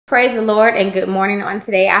Praise the Lord and good morning on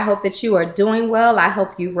today. I hope that you are doing well. I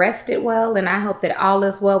hope you rested well, and I hope that all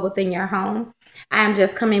is well within your home. I am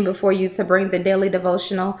just coming before you to bring the daily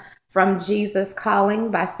devotional from Jesus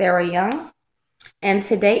Calling by Sarah Young. And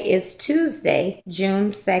today is Tuesday, June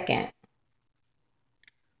 2nd.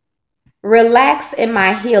 Relax in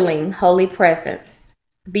my healing, holy presence.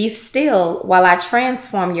 Be still while I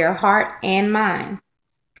transform your heart and mind.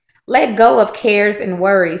 Let go of cares and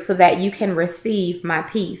worries so that you can receive my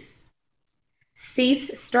peace.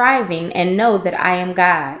 Cease striving and know that I am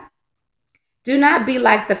God. Do not be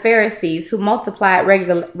like the Pharisees who multiplied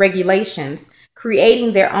regulations,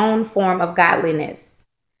 creating their own form of godliness.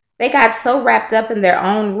 They got so wrapped up in their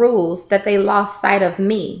own rules that they lost sight of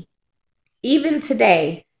me. Even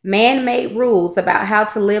today, man-made rules about how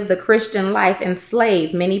to live the Christian life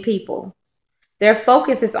enslave many people. Their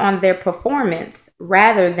focus is on their performance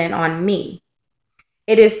rather than on me.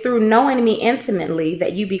 It is through knowing me intimately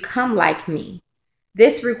that you become like me.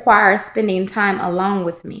 This requires spending time alone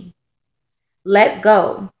with me. Let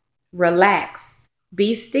go, relax,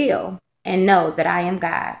 be still, and know that I am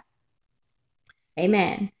God.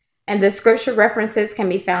 Amen. And the scripture references can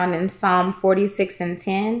be found in Psalm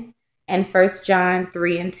 46:10 and 1 John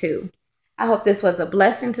 3:2. I hope this was a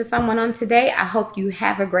blessing to someone on today. I hope you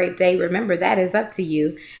have a great day. Remember, that is up to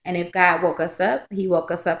you. And if God woke us up, he woke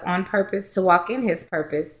us up on purpose to walk in his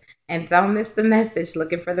purpose. And don't miss the message,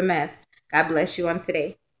 looking for the mess. God bless you on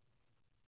today.